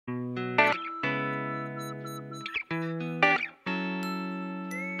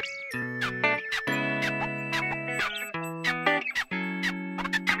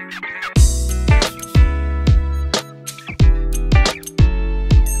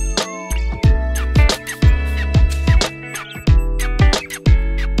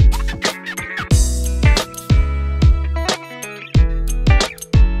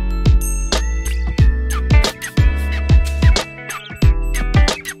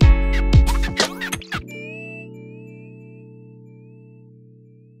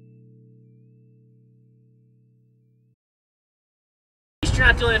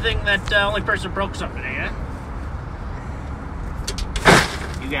not the only thing that only person broke something, eh?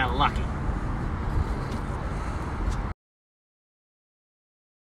 You got lucky.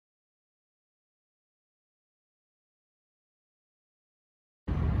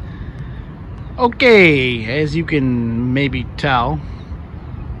 Okay, as you can maybe tell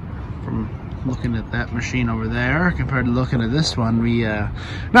from looking at that machine over there compared to looking at this one,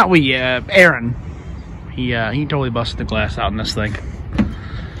 Aaron, he totally busted the glass out in this thing.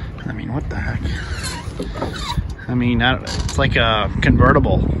 I mean, what the heck? I mean, it's like a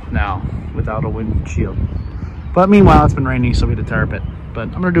convertible now without a windshield. But meanwhile, it's been raining, so we had to tarp it. But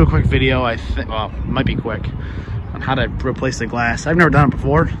I'm gonna do a quick video, I think, well, it might be quick, on how to replace the glass. I've never done it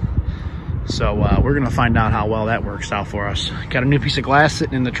before. So we're gonna find out how well that works out for us. Got a new piece of glass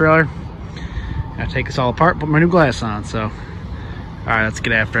sitting in the trailer. Gotta take this all apart, put my new glass on, so. All right, let's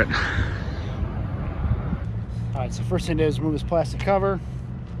get after it. All right, so first thing to do is remove this plastic cover,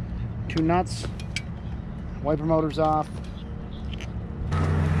 2 nuts, wiper motors off.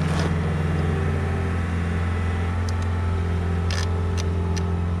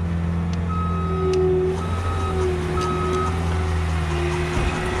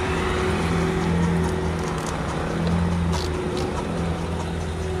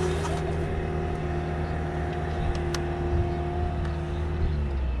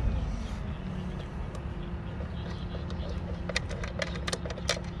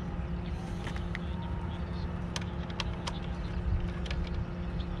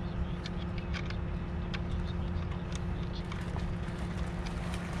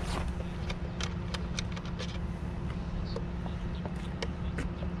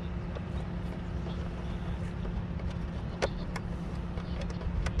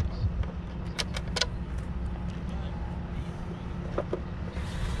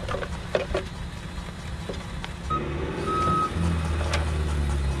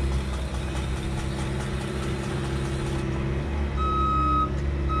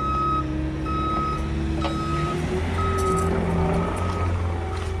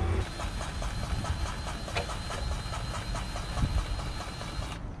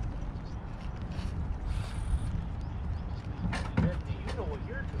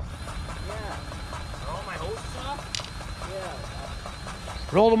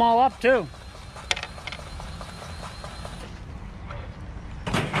 Rolled them all up too.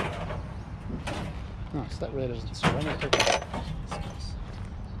 No, so that really doesn't show any picture.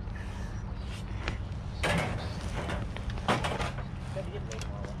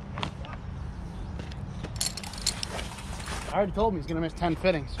 I already told him he's gonna miss 10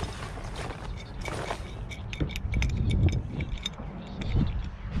 fittings.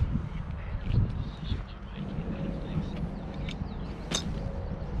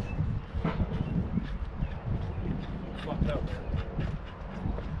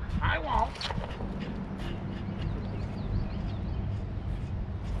 I won't.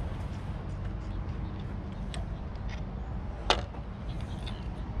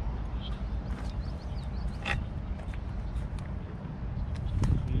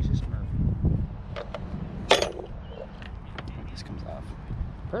 Jesus Murphy. This comes off.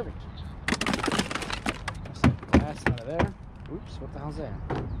 Perfect. Just like the glass out of there. Oops, what the hell's that?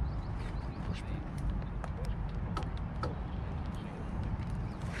 Push me.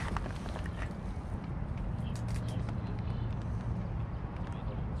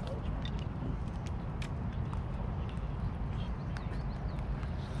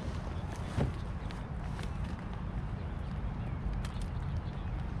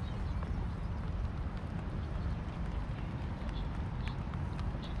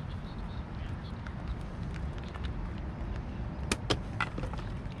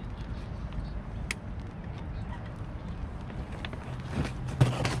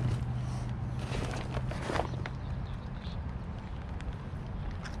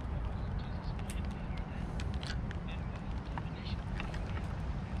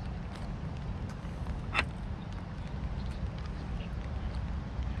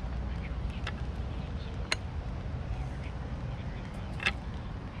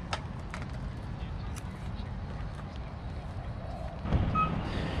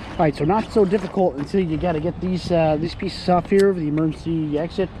 Alright, so not so difficult until you got to get these pieces off here, the emergency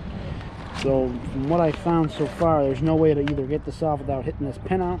exit. So from what I found so far, there's no way to either get this off without hitting this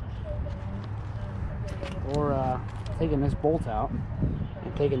pin out, or taking this bolt out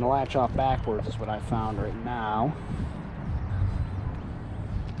and taking the latch off backwards is what I found right now.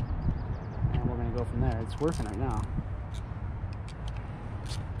 And we're going to go from there. It's working right now.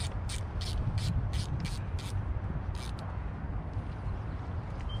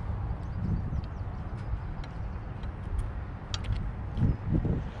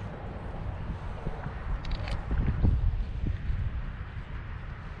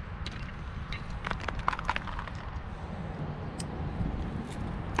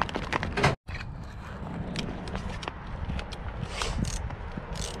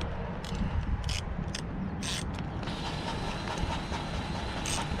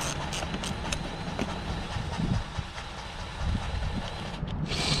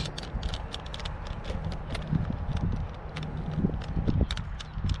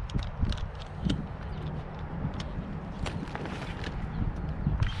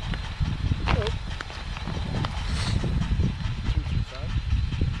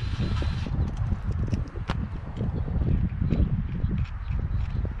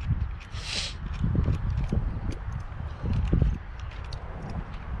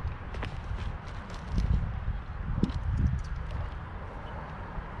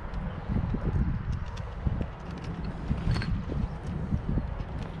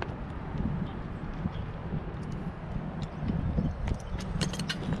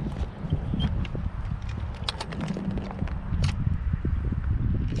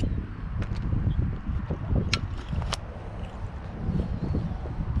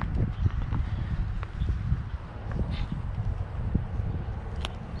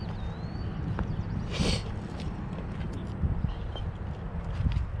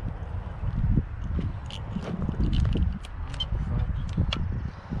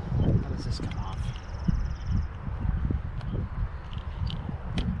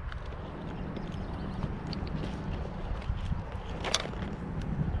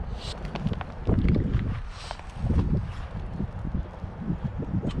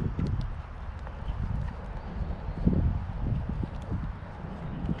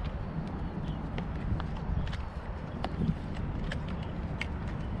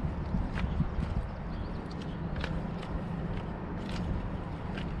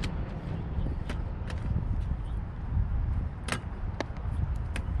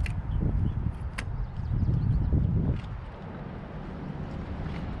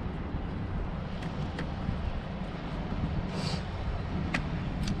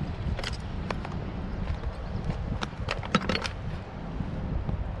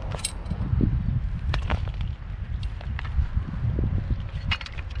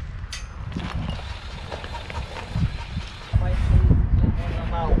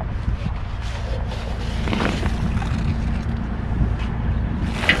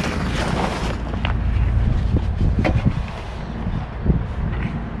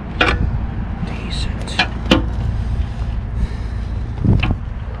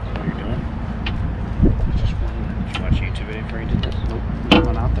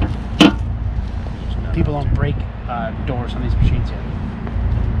 don't break doors on these machines yet.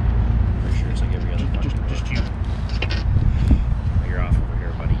 For sure, it's like every other Just you. You're off over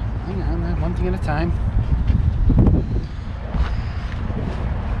here, buddy. Hang on, man. One thing at a time.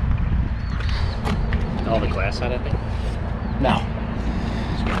 All the glass out of it? No.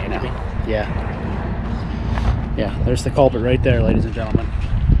 No. Yeah. Yeah, there's the culprit right there, ladies and gentlemen.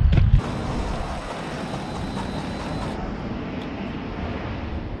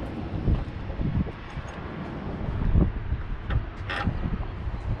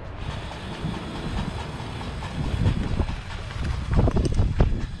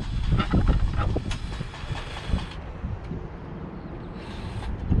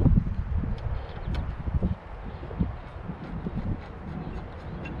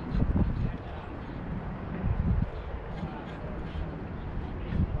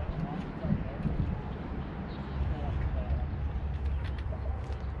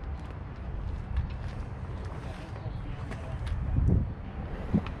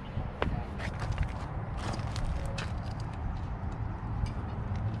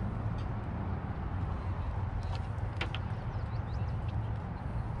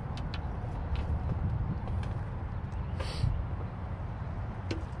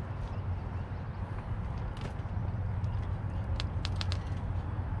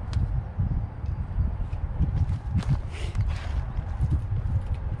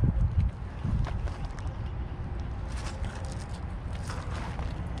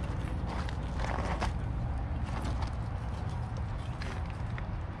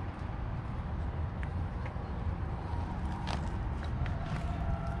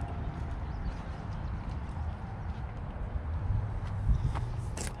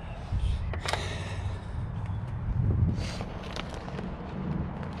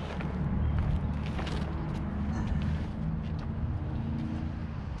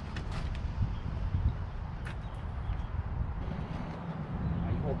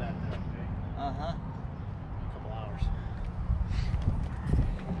 Uh-huh. A couple hours.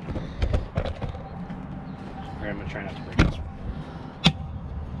 I'm gonna try not to break this one.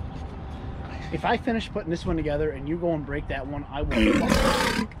 If I finish putting this one together and you go and break that one, I will. Hear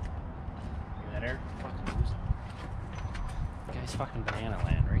that air? Fucking lose it. The guy's fucking banana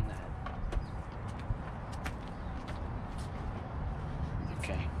land right in the head.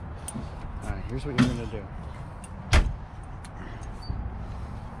 Okay. Alright, here's what you're gonna do.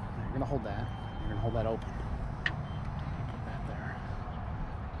 You're gonna hold that. You're gonna hold that open. Put that there.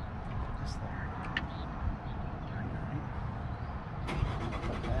 Put this there. Alright.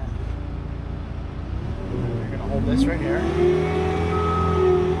 Put that. You're gonna hold this right here.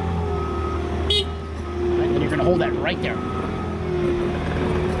 Alright, then you're gonna hold that right there.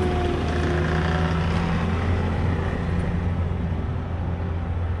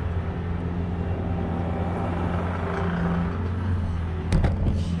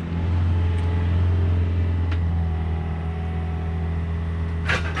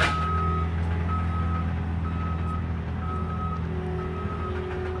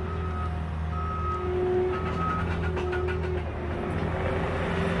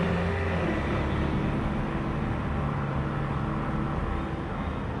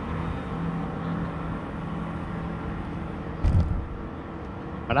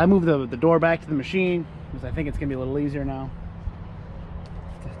 But I moved the door back to the machine because I think it's gonna be a little easier now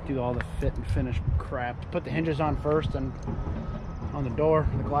to do all the fit and finish crap. Put the hinges on first and on the door,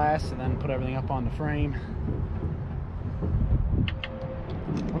 the glass, and then put everything up on the frame.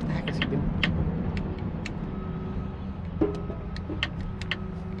 What the heck is he doing?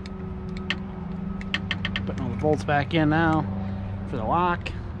 Putting all the bolts back in now for the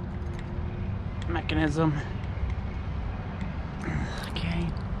lock mechanism. Okay.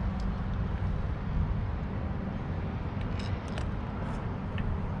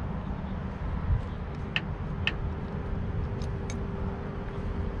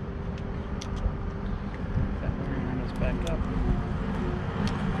 That one goes back up.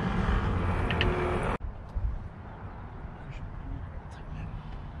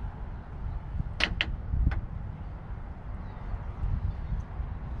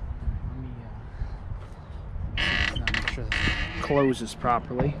 Make sure that it closes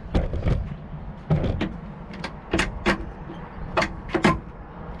properly.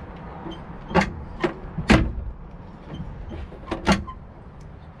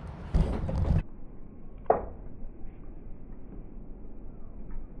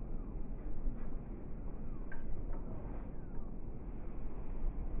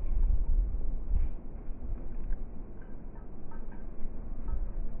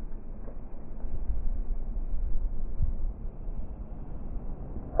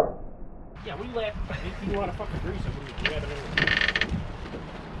 Yeah, what are you laughing at? If you want to fucking grease it, what are you grabbing it?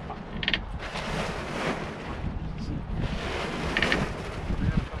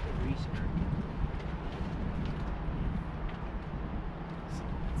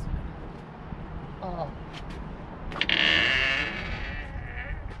 Oh.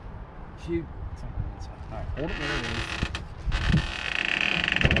 Shoot. It's on the inside. Alright, hold it where it is.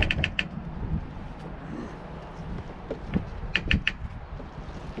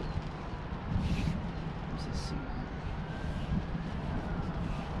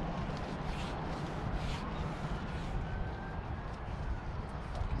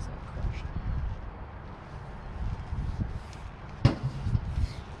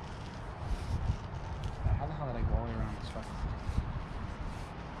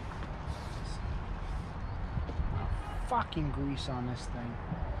 Fucking grease on this thing.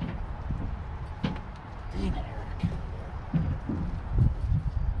 Dang it, Eric.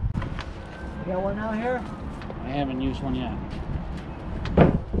 You got one out here? I haven't used one yet.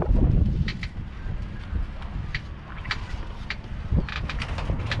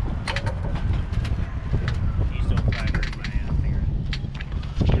 He's still 5 my finger.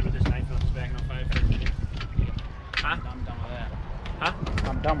 Good with this knife on his back, no 5 Huh? I'm done with that. Huh?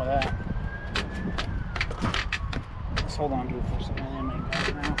 I'm done with that. Let's hold on to it for a second. I might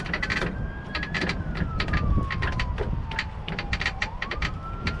go now.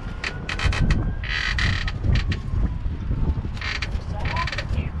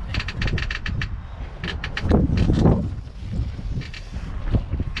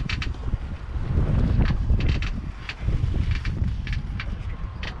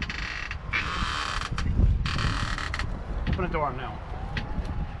 Open the door now.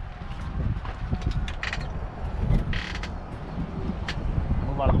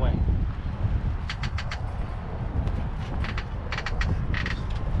 Move out of the way.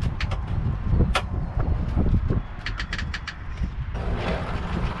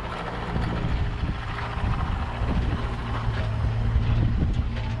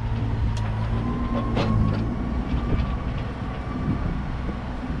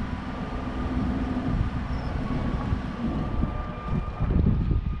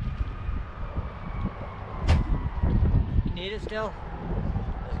 Need it still?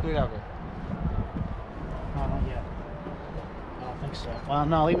 Scoot over. No, not yet. I don't think so. Well,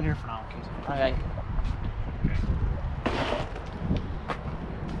 no, leave it here for now. In case. Okay.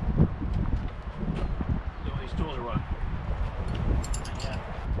 You want these tools or what? Not yet.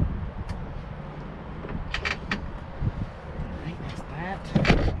 Alright, that's that.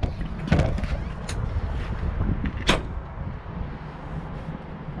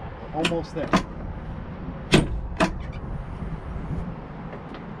 Almost there.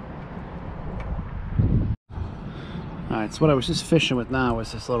 Alright, so what I was just fishing with now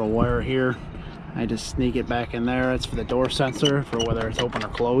was this little wire here. I just sneak it back in there. It's for the door sensor for whether it's open or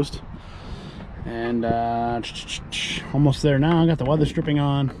closed. And almost there now. I got the weather stripping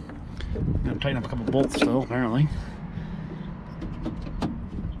on. I'm gonna tighten up a couple bolts still, apparently.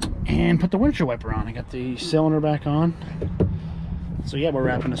 And put the windshield wiper on. I got the cylinder back on. So yeah, we're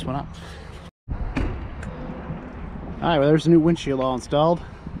wrapping this one up. Alright, well there's the new windshield all installed.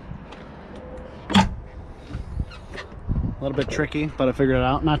 A little bit tricky, but I figured it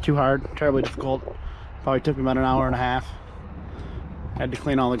out. Not too hard, terribly difficult. Probably took me about an hour and a half. Had to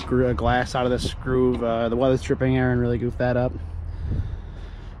clean all the glass out of this groove. The weather stripping Aaron really goofed that up.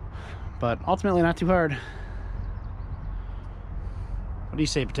 But ultimately not too hard. What do you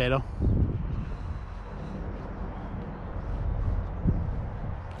say, Potato?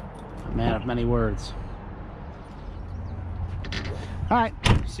 A man of many words. Alright,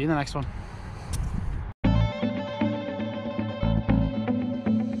 see you in the next one.